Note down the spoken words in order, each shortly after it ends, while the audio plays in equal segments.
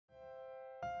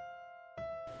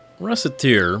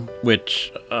Recettear,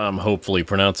 which I'm hopefully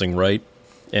pronouncing right,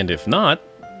 and if not,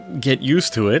 get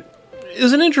used to it,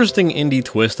 is an interesting indie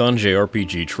twist on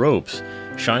JRPG tropes.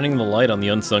 Shining the light on the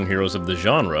unsung heroes of the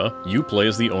genre, you play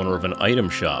as the owner of an item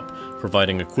shop,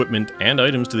 providing equipment and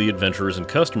items to the adventurers and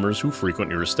customers who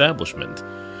frequent your establishment.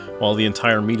 While the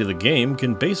entire meat of the game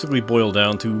can basically boil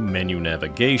down to menu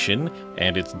navigation,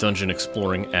 and its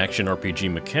dungeon-exploring action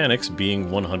RPG mechanics being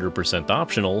 100%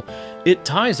 optional, it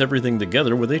ties everything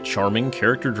together with a charming,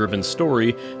 character-driven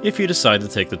story if you decide to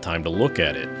take the time to look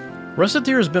at it.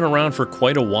 Recettear has been around for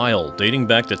quite a while, dating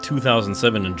back to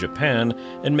 2007 in Japan,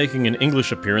 and making an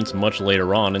English appearance much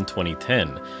later on in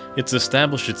 2010. It's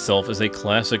established itself as a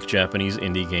classic Japanese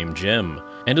indie game gem,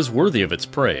 and is worthy of its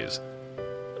praise.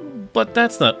 But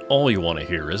that's not all you want to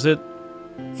hear, is it?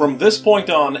 From this point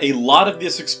on, a lot of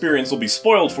this experience will be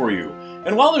spoiled for you,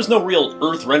 and while there's no real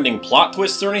earth-rending plot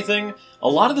twists or anything, a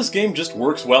lot of this game just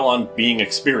works well on being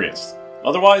experienced.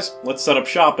 Otherwise, let's set up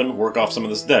shop and work off some of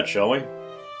this debt, shall we?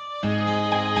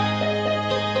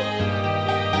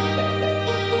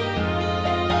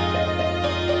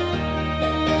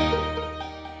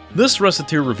 This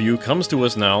Recettear review comes to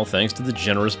us now thanks to the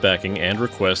generous backing and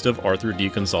request of Arthur D.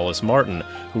 Gonzalez-Martin,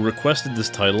 who requested this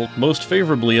title most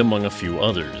favorably among a few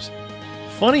others.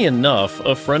 Funny enough,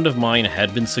 a friend of mine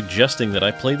had been suggesting that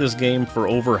I play this game for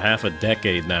over half a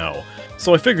decade now,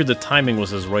 so I figured the timing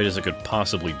was as right as it could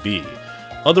possibly be.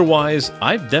 Otherwise,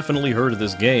 I've definitely heard of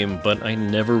this game, but I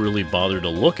never really bothered to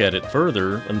look at it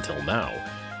further until now.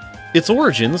 Its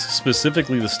origins,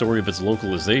 specifically the story of its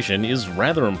localization, is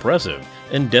rather impressive,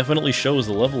 and definitely shows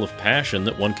the level of passion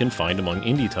that one can find among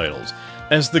indie titles,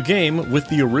 as the game, with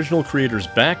the original creator's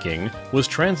backing, was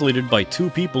translated by two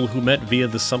people who met via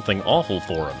the Something Awful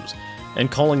forums, and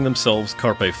calling themselves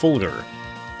Carpe Fulgur.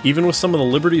 Even with some of the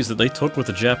liberties that they took with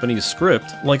the Japanese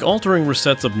script, like altering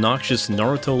Resette's obnoxious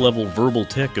Naruto-level verbal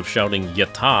tick of shouting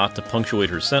yatta to punctuate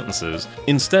her sentences,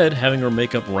 instead having her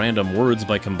make up random words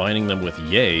by combining them with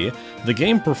yay, the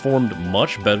game performed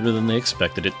much better than they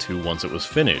expected it to once it was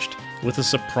finished, with a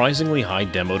surprisingly high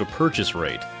demo-to-purchase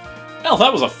rate. Well,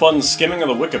 that was a fun skimming of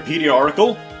the Wikipedia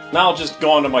article. Now I'll just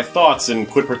go on to my thoughts and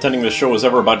quit pretending this show was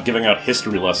ever about giving out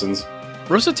history lessons.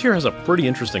 Recettear has a pretty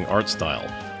interesting art style,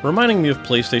 reminding me of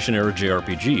PlayStation-era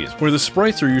JRPGs, where the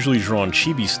sprites are usually drawn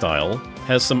chibi-style,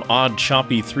 has some odd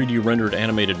choppy 3D rendered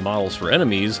animated models for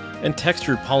enemies, and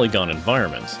textured polygon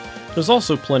environments. There's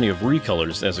also plenty of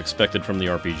recolors, as expected from the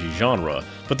RPG genre,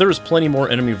 but there is plenty more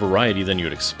enemy variety than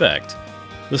you'd expect.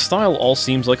 The style all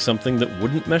seems like something that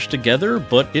wouldn't mesh together,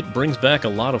 but it brings back a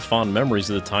lot of fond memories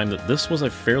of the time that this was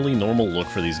a fairly normal look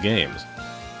for these games.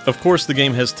 Of course, the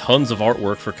game has tons of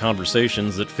artwork for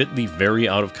conversations that fit the very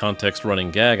out-of-context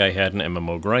running gag I had in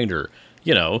MMO Grinder.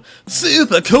 You know,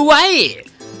 super kawaii!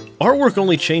 Artwork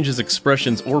only changes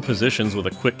expressions or positions with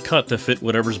a quick cut to fit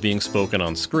whatever's being spoken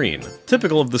on screen,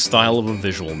 typical of the style of a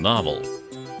visual novel.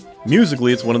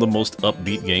 Musically, it's one of the most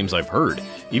upbeat games I've heard.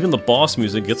 Even the boss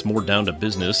music gets more down to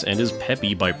business and is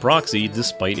peppy by proxy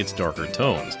despite its darker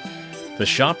tones. The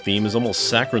shop theme is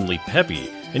almost saccharinely peppy,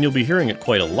 and you'll be hearing it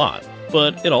quite a lot,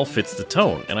 but it all fits the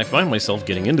tone, and I find myself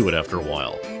getting into it after a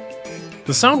while.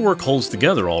 The sound work holds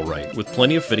together alright, with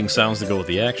plenty of fitting sounds to go with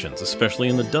the actions, especially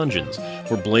in the dungeons,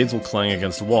 where blades will clang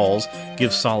against walls,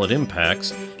 give solid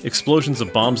impacts, explosions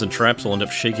of bombs and traps will end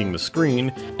up shaking the screen,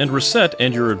 and Recette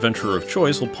and your adventurer of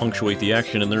choice will punctuate the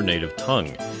action in their native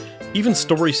tongue. Even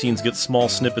story scenes get small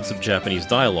snippets of Japanese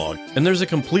dialogue, and there's a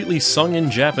completely sung-in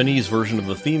Japanese version of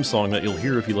the theme song that you'll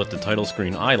hear if you let the title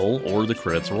screen idle or the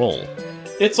credits roll.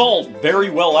 It's all very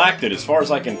well acted as far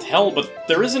as I can tell, but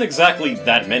there isn't exactly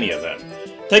that many of them.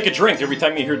 Take a drink every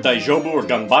time you hear Daijobu or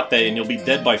Ganbatte and you'll be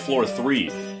dead by floor 3.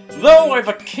 Though I've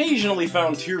occasionally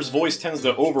found Tear's voice tends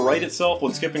to overwrite itself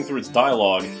when skipping through its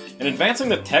dialogue, and advancing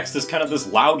the text is kind of this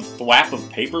loud thwap of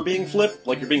paper being flipped,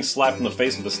 like you're being slapped in the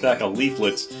face with a stack of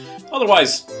leaflets.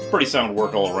 Otherwise, pretty sound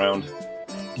work all around.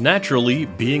 Naturally,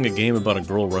 being a game about a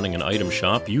girl running an item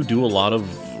shop, you do a lot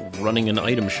of running an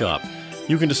item shop.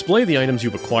 You can display the items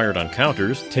you've acquired on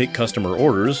counters, take customer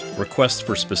orders, requests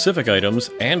for specific items,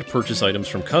 and purchase items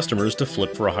from customers to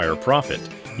flip for a higher profit.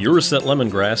 You're Recette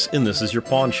Lemongrass, and this is your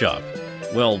pawn shop.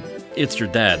 Well, it's your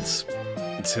dad's.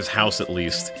 It's his house, at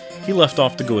least. He left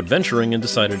off to go adventuring and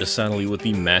decided to saddle you with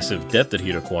the massive debt that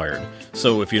he'd acquired.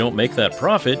 So if you don't make that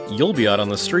profit, you'll be out on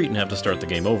the street and have to start the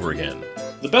game over again.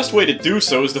 The best way to do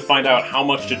so is to find out how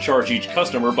much to charge each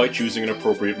customer by choosing an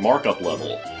appropriate markup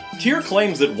level. Tier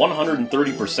claims that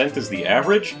 130% is the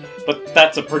average, but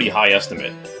that's a pretty high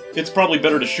estimate. It's probably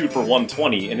better to shoot for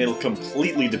 120, and it'll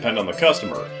completely depend on the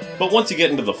customer, but once you get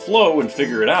into the flow and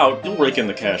figure it out, you'll rake in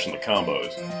the cash in the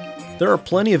combos. There are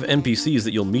plenty of NPCs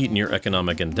that you'll meet in your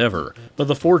economic endeavor, but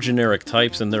the 4 generic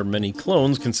types and their many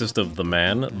clones consist of the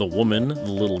man, the woman,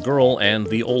 the little girl, and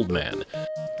the old man.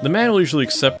 The man will usually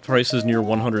accept prices near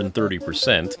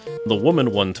 130%, the woman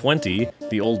 120,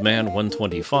 the old man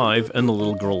 125, and the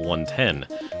little girl 110.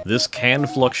 This can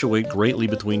fluctuate greatly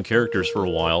between characters for a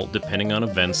while, depending on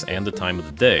events and the time of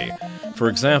the day. For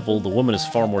example, the woman is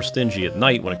far more stingy at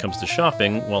night when it comes to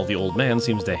shopping, while the old man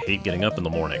seems to hate getting up in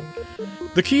the morning.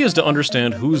 The key is to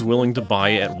understand who's willing to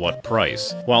buy at what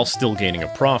price, while still gaining a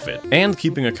profit, and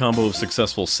keeping a combo of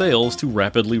successful sales to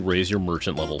rapidly raise your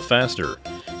merchant level faster.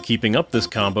 Keeping up this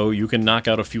combo, you can knock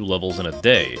out a few levels in a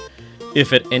day.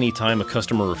 If at any time a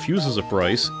customer refuses a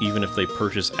price, even if they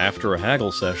purchase after a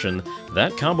haggle session,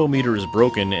 that combo meter is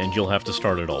broken and you'll have to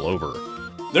start it all over.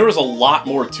 There is a lot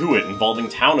more to it involving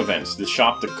town events, the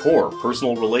shop decor,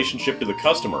 personal relationship to the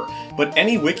customer, but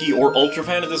any wiki or ultra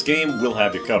fan of this game will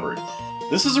have you covered.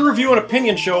 This is a review and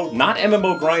opinion show, not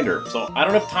MMO Grinder, so I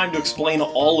don't have time to explain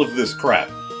all of this crap.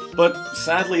 But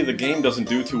sadly, the game doesn't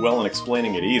do too well in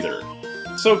explaining it either.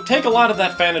 So take a lot of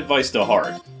that fan advice to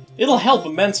heart. It'll help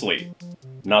immensely.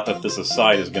 Not that this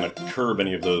aside is gonna curb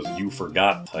any of those you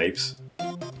forgot types.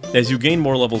 As you gain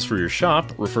more levels for your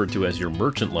shop, referred to as your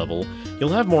merchant level, you'll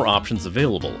have more options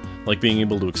available, like being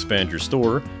able to expand your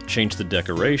store, change the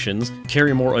decorations,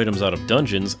 carry more items out of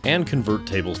dungeons, and convert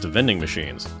tables to vending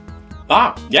machines.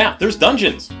 Ah, yeah, there's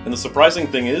dungeons! And the surprising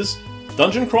thing is,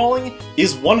 dungeon crawling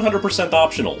is 100%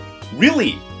 optional.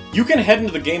 Really! You can head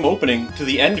into the game opening to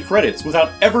the end credits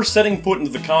without ever setting foot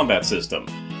into the combat system.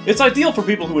 It's ideal for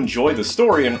people who enjoy the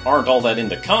story and aren't all that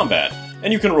into combat,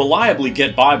 and you can reliably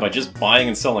get by just buying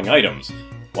and selling items,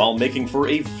 while making for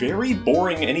a very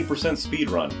boring any percent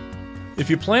speedrun. If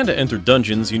you plan to enter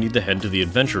dungeons, you need to head to the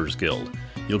Adventurers Guild.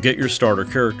 You'll get your starter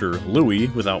character, Louis,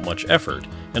 without much effort,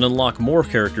 and unlock more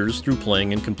characters through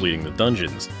playing and completing the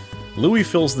dungeons. Louis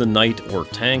fills the knight or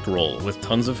tank role with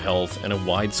tons of health and a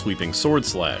wide-sweeping sword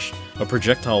slash, a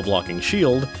projectile-blocking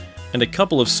shield, and a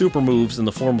couple of super moves in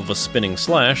the form of a spinning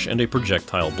slash and a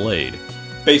projectile blade.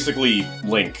 Basically,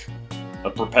 Link. A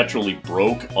perpetually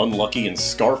broke, unlucky, and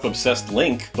scarf-obsessed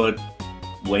Link, but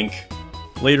Link.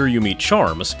 Later you meet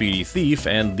Charm, a speedy thief,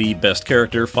 and the best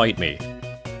character, Fight Me.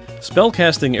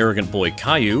 Spellcasting arrogant boy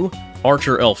Caillou,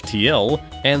 archer elf TL,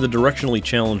 and the directionally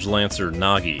challenged lancer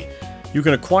Nagi. You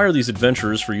can acquire these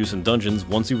adventurers for use in dungeons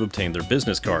once you've obtained their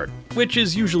business card, which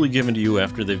is usually given to you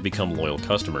after they've become loyal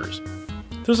customers.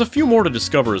 There's a few more to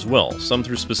discover as well, some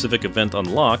through specific event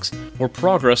unlocks, or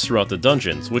progress throughout the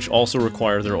dungeons, which also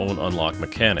require their own unlock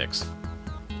mechanics.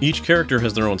 Each character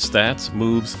has their own stats,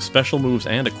 moves, special moves,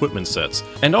 and equipment sets,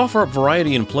 and offer up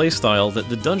variety in playstyle that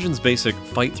the dungeon's basic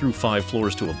fight through 5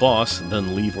 floors to a boss,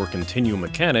 then leave or continue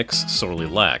mechanics sorely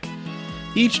lack.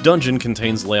 Each dungeon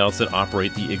contains layouts that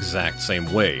operate the exact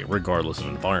same way, regardless of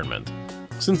environment.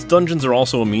 Since dungeons are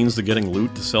also a means to getting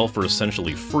loot to sell for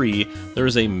essentially free, there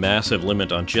is a massive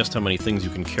limit on just how many things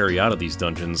you can carry out of these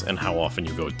dungeons and how often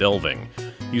you go delving.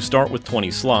 You start with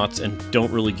 20 slots and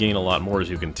don't really gain a lot more as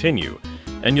you continue,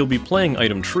 and you'll be playing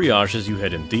item triage as you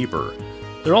head in deeper.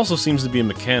 There also seems to be a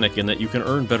mechanic in that you can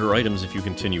earn better items if you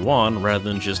continue on, rather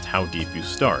than just how deep you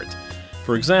start.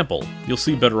 For example, you'll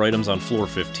see better items on floor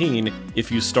 15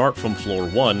 if you start from floor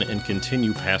 1 and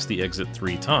continue past the exit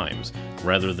 3 times,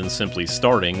 rather than simply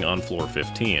starting on floor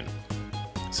 15.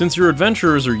 Since your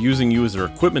adventurers are using you as their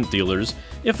equipment dealers,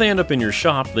 if they end up in your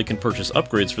shop, they can purchase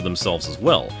upgrades for themselves as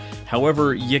well.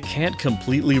 However, you can't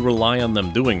completely rely on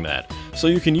them doing that, so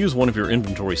you can use one of your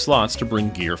inventory slots to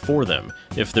bring gear for them,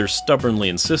 if they're stubbornly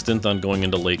insistent on going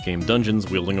into late-game dungeons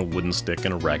wielding a wooden stick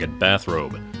and a ragged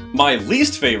bathrobe. My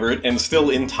least favorite, and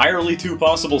still entirely too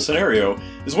possible scenario,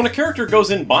 is when a character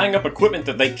goes in buying up equipment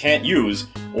that they can't use,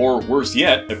 or worse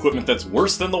yet, equipment that's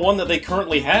worse than the one that they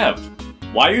currently have.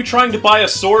 Why are you trying to buy a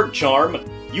sword, Charm?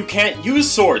 You can't use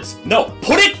swords! No,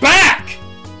 put it back!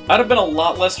 I'd have been a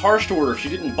lot less harsh to her if she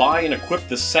didn't buy and equip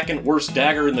the second worst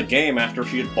dagger in the game after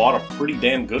she had bought a pretty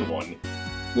damn good one.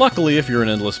 Luckily, if you're in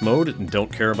endless mode and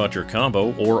don't care about your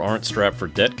combo or aren't strapped for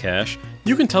debt cash,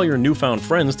 you can tell your newfound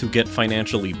friends to get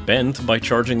financially bent by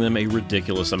charging them a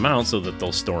ridiculous amount so that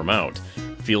they'll storm out.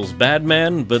 Feels bad,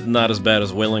 man, but not as bad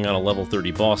as wailing on a level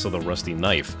 30 boss with a rusty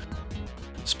knife.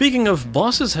 Speaking of,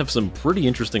 bosses have some pretty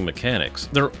interesting mechanics.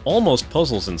 They're almost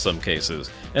puzzles in some cases,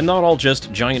 and not all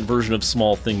just giant version of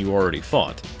small thing you already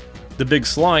fought. The big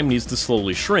slime needs to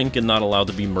slowly shrink and not allowed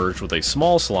to be merged with a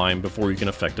small slime before you can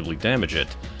effectively damage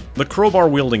it. The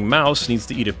crowbar-wielding mouse needs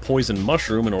to eat a poison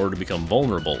mushroom in order to become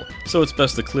vulnerable, so it's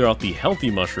best to clear out the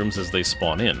healthy mushrooms as they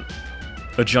spawn in.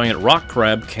 A giant rock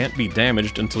crab can't be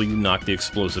damaged until you knock the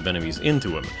explosive enemies into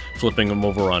him, flipping him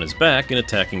over on his back and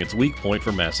attacking its weak point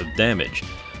for massive damage.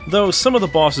 Though some of the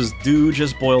bosses do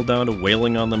just boil down to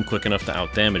wailing on them quick enough to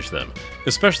outdamage them,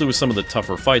 especially with some of the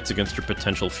tougher fights against your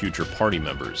potential future party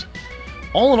members.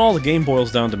 All in all, the game boils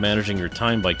down to managing your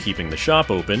time by keeping the shop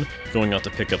open, going out to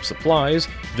pick up supplies,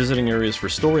 visiting areas for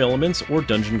story elements, or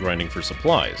dungeon grinding for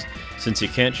supplies. Since you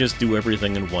can't just do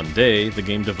everything in one day, the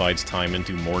game divides time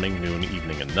into morning, noon,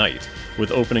 evening, and night,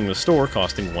 with opening the store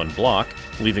costing 1 block,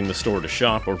 leaving the store to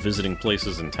shop or visiting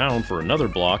places in town for another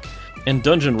block, and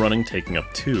dungeon running taking up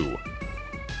 2.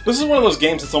 This is one of those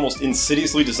games that's almost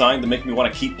insidiously designed to make me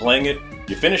want to keep playing it.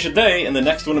 You finish a day, and the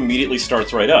next one immediately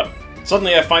starts right up.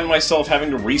 Suddenly I find myself having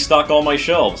to restock all my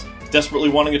shelves, desperately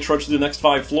wanting to trudge to the next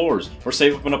 5 floors, or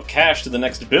save up enough cash to the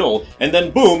next bill, and then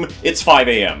boom, it's 5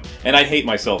 AM, and I hate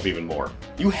myself even more.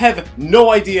 You have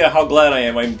no idea how glad I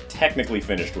am I'm technically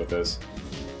finished with this.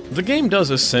 The game does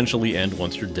essentially end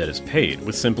once your debt is paid,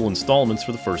 with simple installments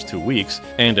for the first 2 weeks,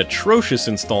 and atrocious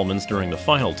installments during the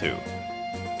final 2.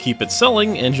 Keep it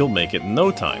selling and you'll make it in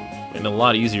no time, and a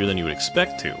lot easier than you would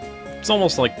expect to. It's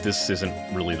almost like this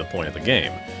isn't really the point of the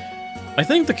game. I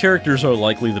think the characters are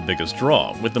likely the biggest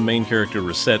draw, with the main character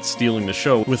Recettear stealing the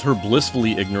show with her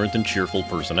blissfully ignorant and cheerful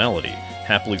personality,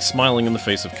 happily smiling in the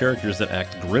face of characters that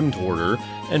act grim toward her,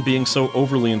 and being so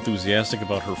overly enthusiastic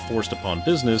about her forced-upon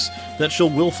business that she'll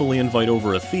willfully invite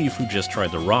over a thief who just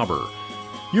tried to rob her.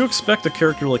 You expect a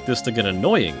character like this to get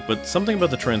annoying, but something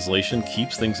about the translation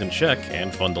keeps things in check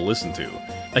and fun to listen to.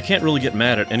 I can't really get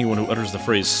mad at anyone who utters the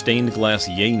phrase stained glass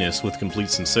yayness with complete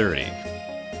sincerity.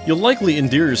 You'll likely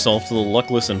endear yourself to the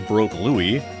luckless and broke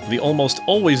Louis, the almost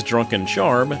always drunken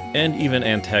Charm, and even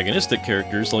antagonistic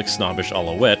characters like snobbish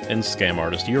Alouette and scam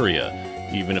artist Euria,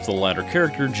 even if the latter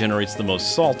character generates the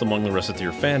most salt among the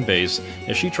Recettear fanbase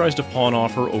as she tries to pawn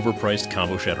off her overpriced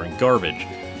combo-shattering garbage.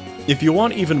 If you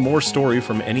want even more story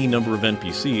from any number of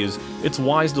NPCs, it's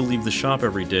wise to leave the shop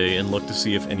every day and look to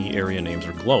see if any area names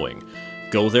are glowing.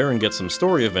 Go there and get some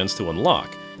story events to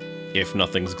unlock. If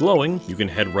nothing's glowing, you can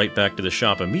head right back to the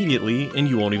shop immediately, and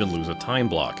you won't even lose a time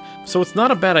block. So it's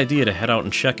not a bad idea to head out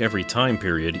and check every time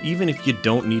period, even if you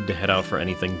don't need to head out for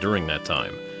anything during that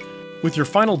time. With your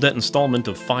final debt installment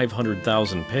of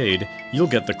 500,000 paid, you'll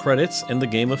get the credits, and the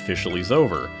game officially's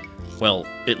over. Well,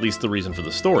 at least the reason for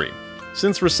the story.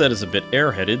 Since Recettear is a bit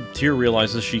airheaded, Tyr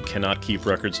realizes she cannot keep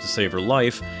records to save her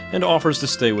life, and offers to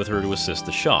stay with her to assist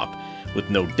the shop. With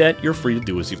no debt, you're free to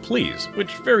do as you please,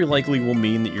 which very likely will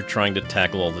mean that you're trying to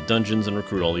tackle all the dungeons and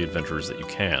recruit all the adventurers that you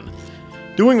can.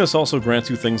 Doing this also grants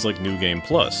you things like New Game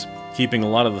Plus, keeping a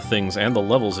lot of the things and the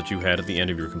levels that you had at the end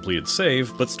of your completed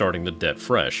save, but starting the debt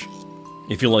fresh.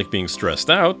 If you like being stressed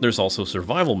out, there's also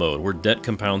Survival Mode, where debt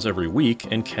compounds every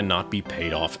week and cannot be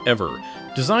paid off ever,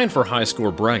 designed for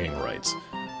high-score bragging rights.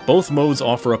 Both modes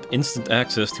offer up instant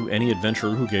access to any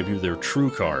adventurer who gave you their True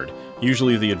card,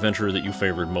 usually the adventurer that you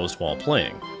favored most while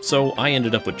playing, so I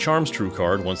ended up with Charm's True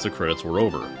card once the credits were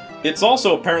over. It's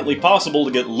also apparently possible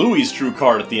to get Louis' True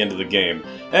card at the end of the game,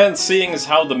 and seeing as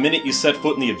how the minute you set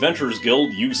foot in the Adventurers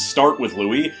Guild, you start with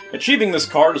Louis, achieving this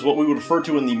card is what we would refer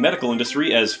to in the medical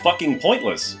industry as fucking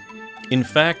pointless. In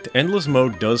fact, Endless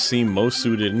Mode does seem most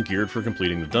suited and geared for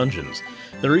completing the dungeons.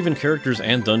 There are even characters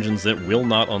and dungeons that will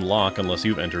not unlock unless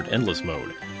you've entered Endless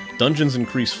Mode. Dungeons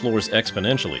increase floors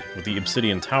exponentially, with the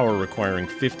Obsidian Tower requiring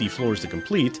 50 floors to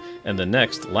complete, and the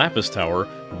next, Lapis Tower,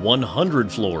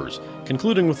 100 floors,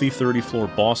 concluding with the 30-floor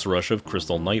boss rush of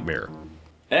Crystal Nightmare.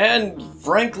 And,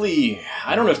 frankly,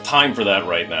 I don't have time for that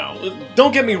right now.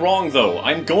 Don't get me wrong, though,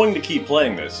 I'm going to keep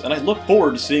playing this, and I look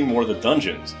forward to seeing more of the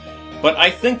dungeons. But I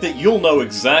think that you'll know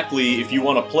exactly if you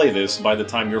want to play this by the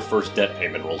time your first debt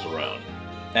payment rolls around.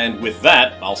 And with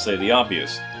that, I'll say the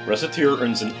obvious. Recettear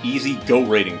earns an easy go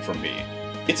rating from me.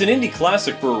 It's an indie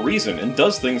classic for a reason, and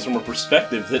does things from a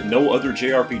perspective that no other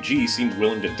JRPG seemed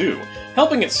willing to do,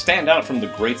 helping it stand out from the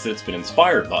greats that it's been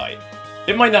inspired by.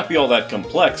 It might not be all that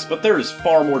complex, but there is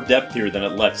far more depth here than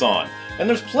it lets on, and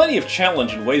there's plenty of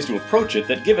challenge and ways to approach it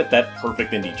that give it that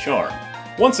perfect indie charm.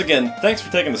 Once again, thanks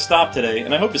for taking the stop today,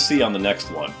 and I hope to see you on the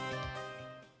next one.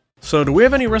 So, do we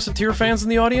have any Recettear fans in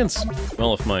the audience?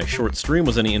 Well, if my short stream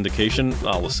was any indication,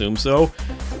 I'll assume so.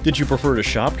 Did you prefer to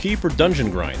shopkeep or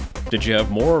dungeon grind? Did you have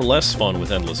more or less fun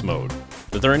with Endless Mode?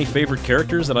 Are there any favorite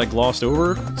characters that I glossed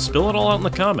over? Spill it all out in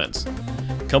the comments.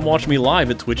 Come watch me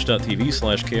live at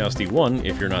twitch.tv/KAWAII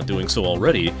if you're not doing so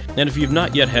already, and if you've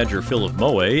not yet had your fill of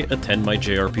moe, attend my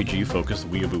JRPG-focused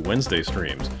Weeaboo Wednesday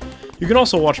streams. You can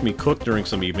also watch me cook during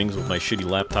some evenings with my shitty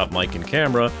laptop mic and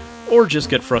camera, or just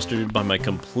get frustrated by my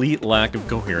complete lack of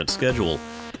coherent schedule.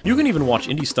 You can even watch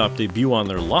Indie Stop debut on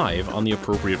there live on the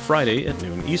appropriate Friday at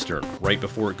noon Eastern, right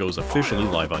before it goes officially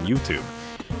live on YouTube.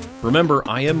 Remember,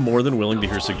 I am more than willing to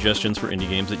hear suggestions for indie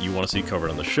games that you want to see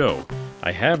covered on the show.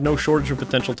 I have no shortage of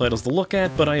potential titles to look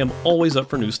at, but I am always up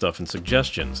for new stuff and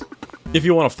suggestions. If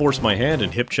you want to force my hand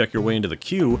and hip check your way into the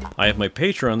queue, I have my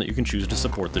Patreon that you can choose to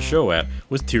support the show at,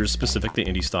 with tiers specific to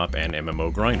Indie Stop and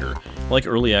MMO Grinder, like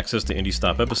early access to Indie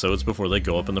Stop episodes before they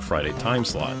go up in the Friday time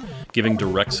slot, giving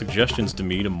direct suggestions to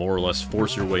me to more or less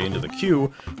force your way into the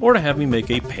queue, or to have me make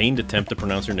a pained attempt to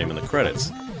pronounce your name in the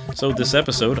credits. So this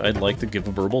episode, I'd like to give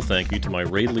a verbal thank you to my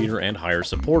raid leader and higher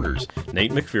supporters,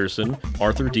 Nate McPherson,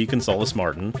 Arthur D.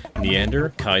 Gonzalez-Martin,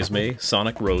 Neander, Kaisme,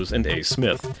 Sonic Rose, and A.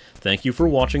 Smith. Thank you for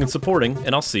watching and supporting,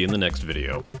 and I'll see you in the next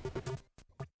video.